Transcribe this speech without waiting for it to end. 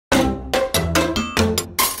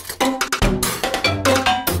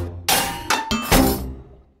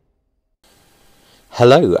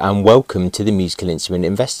Hello and welcome to the Musical Instrument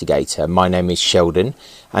Investigator. My name is Sheldon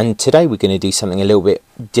and today we're going to do something a little bit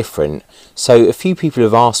different. So a few people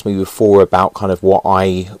have asked me before about kind of what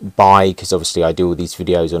I buy, because obviously I do all these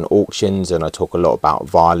videos on auctions and I talk a lot about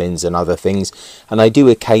violins and other things, and I do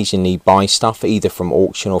occasionally buy stuff either from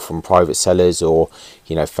auction or from private sellers or,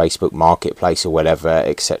 you know, Facebook Marketplace or whatever,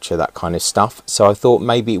 etc., that kind of stuff. So I thought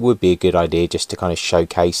maybe it would be a good idea just to kind of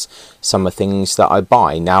showcase some of the things that I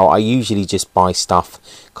buy. Now I usually just buy stuff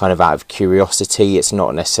kind of out of curiosity. It's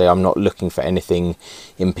not necessarily, I'm not looking for anything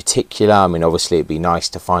in particular. I mean, obviously it'd be nice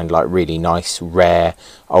to find like really nice rare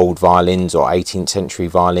old violins or 18th century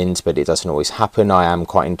violins, but it doesn't always happen. I am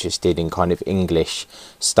quite interested in kind of English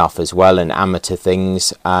stuff as well and amateur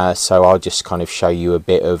things, so I'll just kind of show you a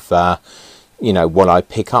bit of you know, what I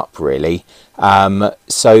pick up really.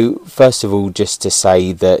 So first of all, just to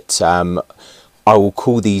say that I will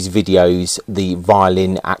call these videos the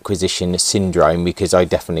violin acquisition syndrome, because I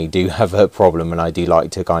definitely do have a problem and I do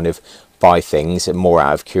like to kind of buy things more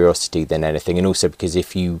out of curiosity than anything, and also because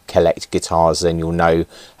if you collect guitars then you'll know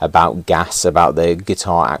about GAS, about the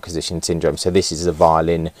guitar acquisition syndrome. So this is the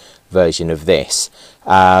violin version of this.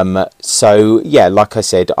 So yeah, like I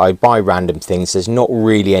said, I buy random things. There's not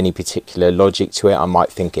really any particular logic to it. I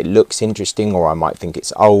might think it looks interesting, or I might think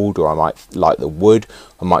it's old, or I might like the wood.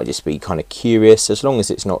 I might just be kind of curious. As long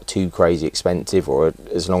as it's not too crazy expensive, or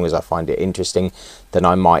as long as I find it interesting, then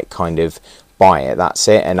I might kind of buy it. That's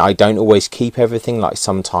it. And I don't always keep everything. Like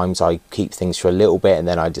sometimes I keep things for a little bit and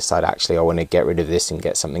then I decide actually I want to get rid of this and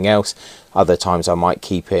get something else. Other times I might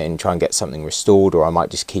keep it and try and get something restored, or I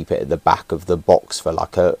might just keep it at the back of the box for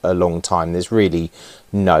like a long time. There's really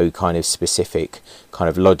no kind of specific kind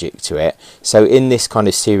of logic to it. So in this kind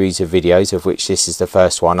of series of videos, of which this is the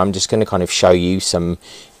first one, I'm just going to kind of show you some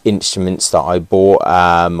instruments that I bought, or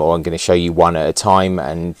I'm going to show you one at a time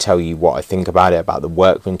and tell you what I think about it, about the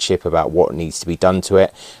workmanship, about what needs to be done to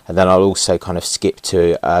it, and then I'll also kind of skip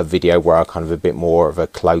to a video where I kind of a bit more of a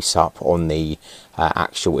close-up on the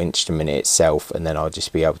actual instrument itself, and then I'll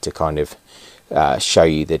just be able to kind of show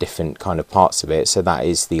you the different kind of parts of it. So that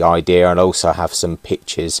is the idea. I'll also have some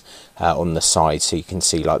pictures on the side so you can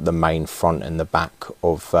see like the main front and the back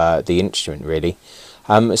of the instrument really.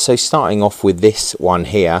 So starting off with this one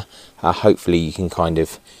here, hopefully you can kind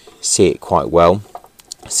of see it quite well.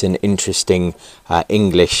 It's an interesting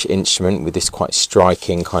English instrument with this quite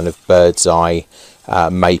striking kind of bird's eye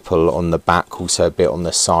maple on the back, also a bit on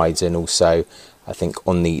the sides, and also I think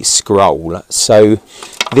on the scroll. So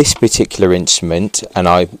this particular instrument, and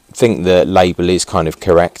I think the label is kind of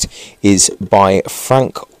correct, is by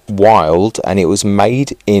Frank Wild, and it was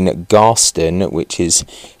made in Garston, which is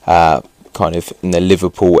kind of in the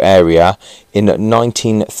Liverpool area, in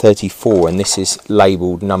 1934, and this is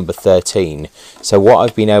labelled number 13. So what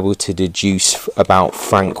I've been able to deduce about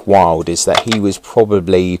Frank Wild is that he was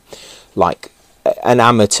probably like an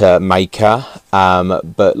amateur maker,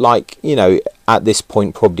 but like, you know, at this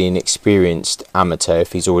point probably an experienced amateur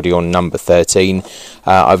if he's already on number 13.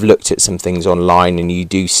 I've looked at some things online and you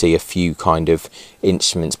do see a few kind of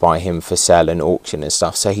instruments by him for sale and auction and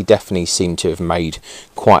stuff, so he definitely seemed to have made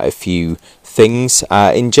quite a few things.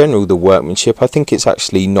 In general, the workmanship, I think it's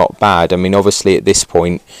actually not bad. I mean, obviously at this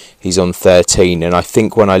point he's on 13, and I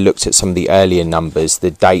think when I looked at some of the earlier numbers, the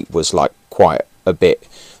date was like quite a bit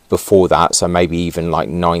before that, so maybe even like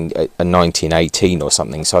 1918 or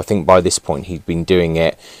something. So I think by this point he'd been doing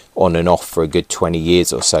it on and off for a good 20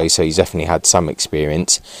 years or so, so he's definitely had some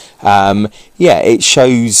experience. Yeah, it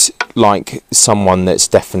shows like someone that's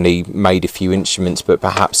definitely made a few instruments but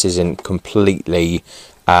perhaps isn't completely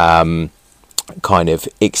kind of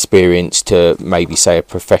experienced to maybe say a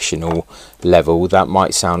professional level. That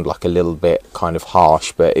might sound like a little bit kind of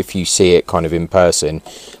harsh, but if you see it kind of in person,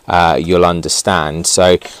 you'll understand.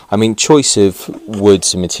 So I mean, choice of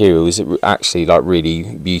woods and materials is actually like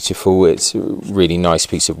really beautiful. It's a really nice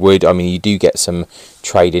piece of wood. I mean, you do get some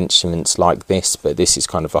trade instruments like this, but this is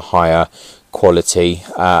kind of a higher quality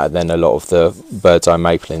than a lot of the bird's eye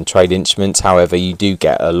maple and trade instruments. However, you do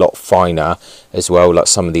get a lot finer as well, like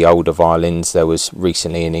some of the older violins. There was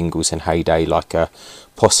recently in Ingalls and Heyday like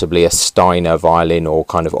possibly a Steiner violin or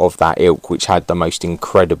kind of that ilk, which had the most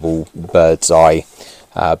incredible bird's eye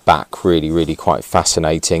back. Really quite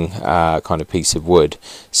fascinating kind of piece of wood.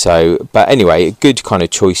 So but anyway, a good kind of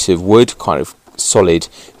choice of wood, kind of solid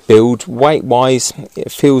build. Weight wise,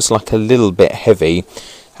 it feels like a little bit heavy.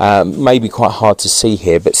 Maybe quite hard to see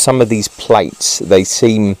here, but some of these plates, they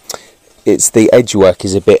seem, it's the edge work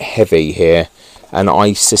is a bit heavy here, and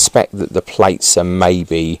I suspect that the plates are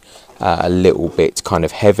maybe a little bit kind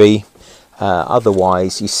of heavy.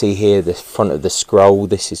 Otherwise, you see here the front of the scroll,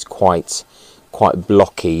 this is quite quite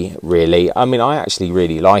blocky really. I mean, I actually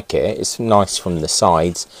really like it. It's nice from the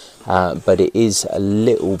sides, but it is a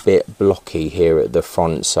little bit blocky here at the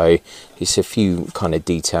front, so it's a few kind of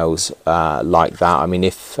details like that. I mean,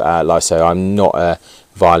 if like I say, I'm not a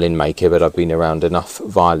violin maker, but I've been around enough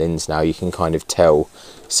violins now, you can kind of tell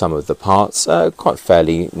some of the parts. Quite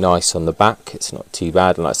fairly nice on the back, it's not too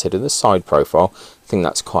bad, and like I said, in the side profile, I think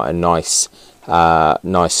that's quite a nice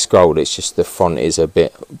scroll. It's just the front is a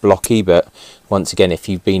bit blocky, but once again, if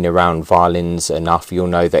you've been around violins enough, you'll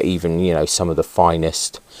know that even, you know, some of the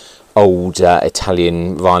finest old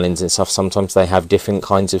Italian violins and stuff, sometimes they have different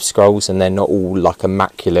kinds of scrolls, and they're not all like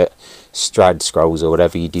immaculate Strad scrolls or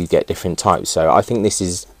whatever. You do get different types, so I think this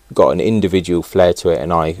has got an individual flair to it,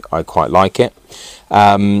 and I quite like it.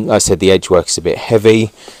 Like I said, the edgework is a bit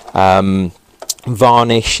heavy.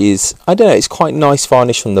 Varnish is, I don't know, it's quite nice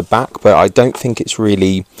varnish on the back, but I don't think it's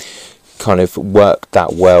really kind of worked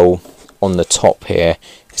that well on the top here.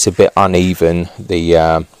 It's a bit uneven,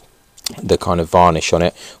 the kind of varnish on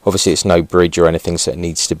it. Obviously it's no bridge or anything, so it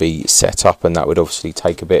needs to be set up, and that would obviously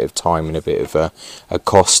take a bit of time and a bit of a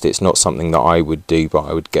cost. It's not something that I would do, but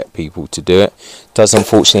I would get people to do it. It does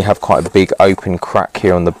unfortunately have quite a big open crack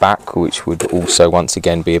here on the back, which would also once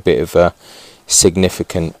again be a bit of a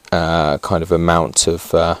significant kind of amount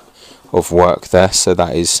of work there, so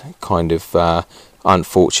that is kind of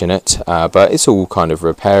unfortunate, but it's all kind of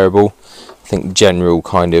repairable. I think general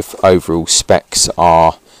kind of overall specs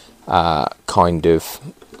are kind of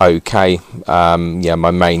okay. Yeah,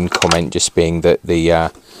 my main comment just being that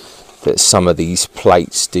that some of these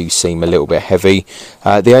plates do seem a little bit heavy.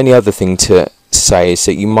 The only other thing to say is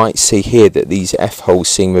that you might see here that these F-holes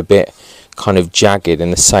seem a bit kind of jagged,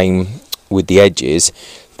 and the same with the edges.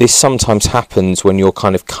 This sometimes happens when you're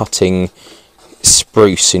kind of cutting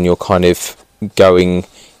spruce and you're kind of going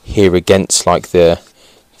here against like the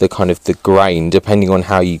kind of the grain, depending on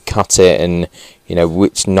how you cut it and, you know,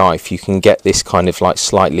 which knife, you can get this kind of like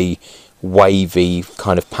slightly wavy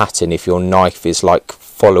kind of pattern if your knife is like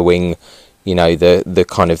following, you know, the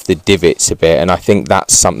kind of the divots a bit. And I think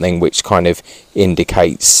that's something which kind of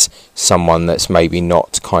indicates someone that's maybe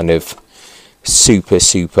not kind of super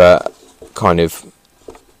kind of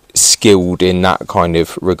skilled in that kind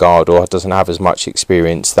of regard, or doesn't have as much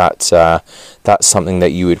experience. That's something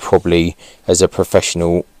that you would probably, as a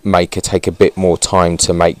professional maker, take a bit more time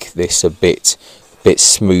to make this a bit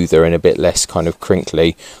smoother and a bit less kind of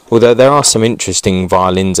crinkly. Although there are some interesting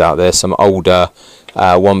violins out there, some older,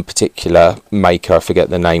 one particular maker, I forget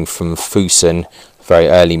the name, from Fusen, very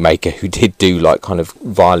early maker, who did do like kind of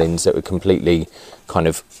violins that were completely kind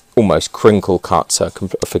of almost crinkle cut. So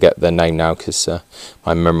I forget their name now because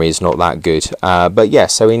my memory is not that good, but yeah,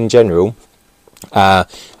 so in general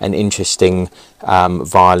an interesting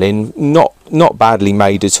violin, not badly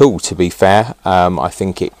made at all, to be fair. I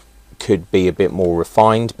think it could be a bit more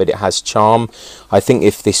refined, but it has charm. I think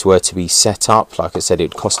if this were to be set up, like I said, it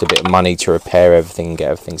would cost a bit of money to repair everything and get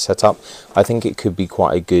everything set up. I think it could be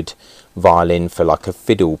quite a good violin for like a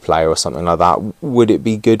fiddle player or something like that. Would it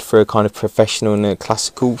be good for a kind of professional in a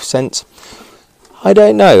classical sense? I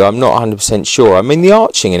don't know, I'm not 100% sure. I mean, the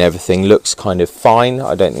arching and everything looks kind of fine.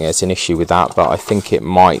 I don't think there's an issue with that, but I think it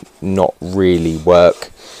might not really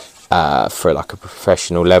work for like a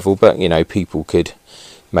professional level. But, you know, people could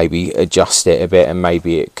maybe adjust it a bit and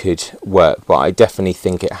maybe it could work. But I definitely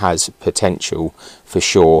think it has potential for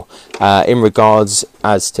sure. In regards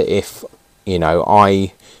as to if, you know,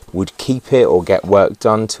 I would keep it or get work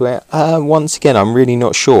done to it, once again, I'm really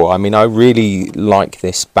not sure. I mean, I really like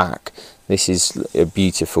this back. This is a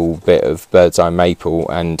beautiful bit of bird's eye maple,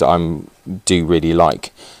 and I do really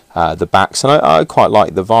like the backs, and I quite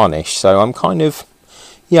like the varnish. So I'm kind of,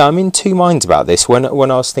 yeah, I'm in two minds about this. When I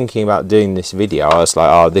was thinking about doing this video, I was like,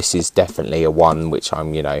 oh, this is definitely a one which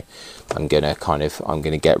I'm, you know, I'm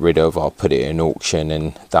gonna get rid of. I'll put it in auction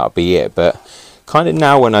and that'll be it. But kind of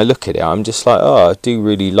now when I look at it, I'm just like, oh, I do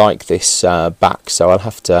really like this back, so I'll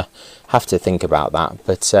have to think about that.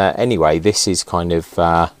 But anyway, this is kind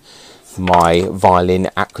of my violin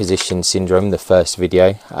acquisition syndrome, the first video.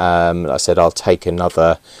 Like I said, I'll take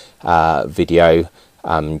another video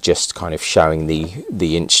just kind of showing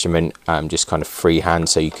the instrument, just kind of freehand,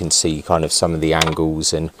 so you can see kind of some of the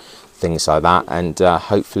angles and things like that, and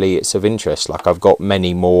hopefully it's of interest. Like, I've got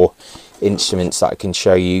many more instruments that I can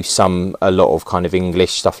show you, a lot of kind of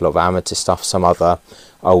English stuff, a lot of amateur stuff, some other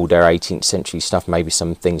older 18th century stuff, maybe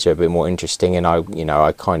some things are a bit more interesting, and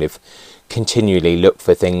I kind of continually look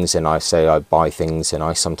for things, and I say I buy things and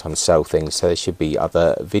I sometimes sell things, so there should be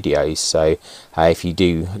other videos. So if you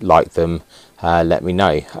do like them, let me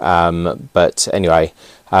know. But anyway,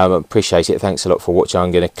 appreciate it. Thanks a lot for watching.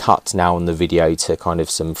 I'm going to cut now on the video to kind of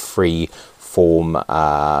some free form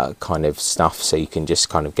kind of stuff, so you can just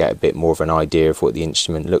kind of get a bit more of an idea of what the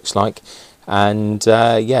instrument looks like. And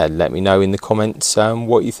yeah, let me know in the comments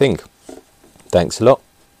what you think. Thanks a lot.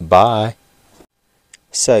 Bye.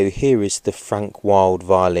 So here is the Frank Wild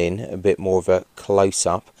violin, a bit more of a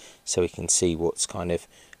close-up so we can see what's kind of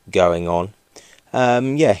going on.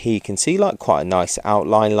 Yeah, here you can see like quite a nice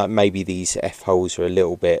outline, like maybe these F-holes are a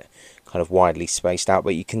little bit kind of widely spaced out,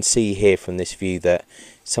 but you can see here from this view that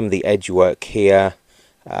some of the edge work here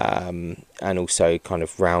and also kind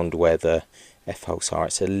of round where the F-holes are,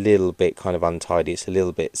 it's a little bit kind of untidy, it's a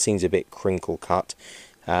little bit, seems a bit crinkle cut.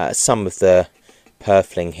 Some of the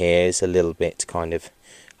purfling here is a little bit kind of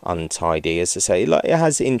untidy, as I say, like it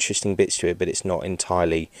has interesting bits to it, but it's not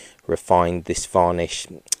entirely refined. This varnish,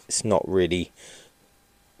 it's not really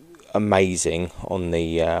amazing on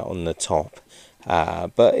the top,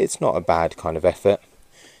 but it's not a bad kind of effort.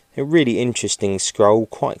 A really interesting scroll,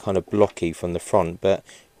 quite kind of blocky from the front, but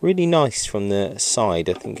really nice from the side.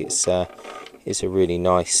 I think it's a really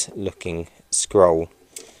nice looking scroll,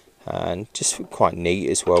 and just quite neat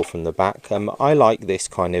as well from the back. I like this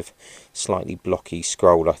kind of slightly blocky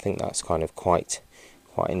scroll. I think that's kind of quite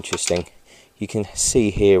interesting. You can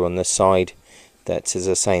see here on the side that, as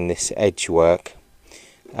I say, in this edge work,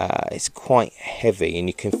 it's quite heavy, and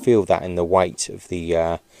you can feel that in the weight of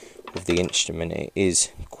the instrument. It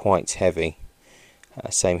is quite heavy.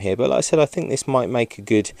 Same here, but like I said, I think this might make a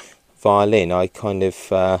good violin. I kind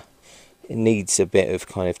of it needs a bit of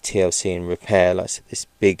kind of TLC and repair. Like I said, this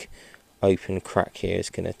big open crack here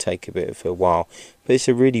is going to take a bit of a while, but it's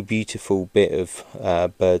a really beautiful bit of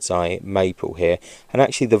bird's eye maple here, and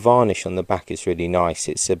actually the varnish on the back is really nice.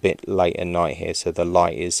 It's a bit late at night here, so the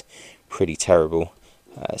light is pretty terrible.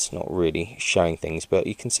 It's not really showing things, but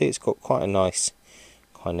you can see it's got quite a nice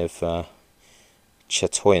kind of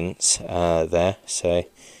chatoyance there. So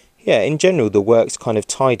yeah, in general the work's kind of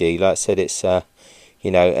tidy. Like I said, it's you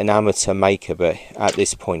know, an amateur maker, but at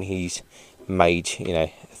this point he's made, you know,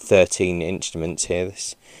 13 instruments here.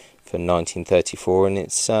 This for 1934, and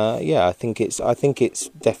it's yeah, I think it's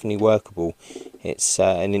definitely workable. It's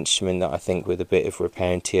an instrument that I think with a bit of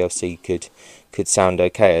repair and TLC could sound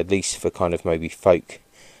okay, at least for kind of maybe folk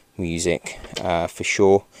music, for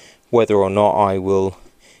sure. Whether or not I will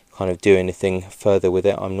kind of do anything further with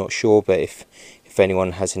it, I'm not sure, but if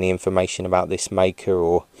anyone has any information about this maker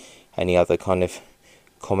or any other kind of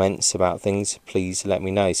comments about things, please let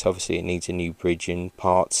me know. So obviously it needs a new bridge and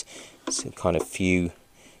parts, some kind of few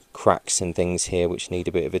cracks and things here which need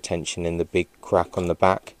a bit of attention, and the big crack on the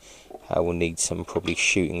back will need some probably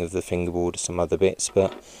shooting of the fingerboard or some other bits.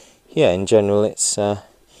 But yeah, in general it's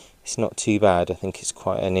not too bad. I think it's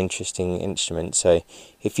quite an interesting instrument. So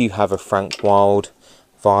if you have a Frank Wild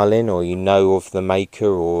violin, or you know of the maker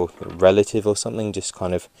or a relative or something, just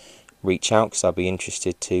kind of reach out, because I'll be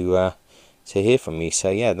interested to hear from you. So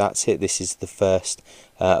yeah, that's it. This is the first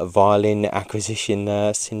violin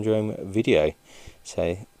acquisition syndrome video.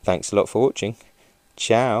 So thanks a lot for watching.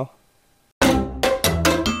 Ciao.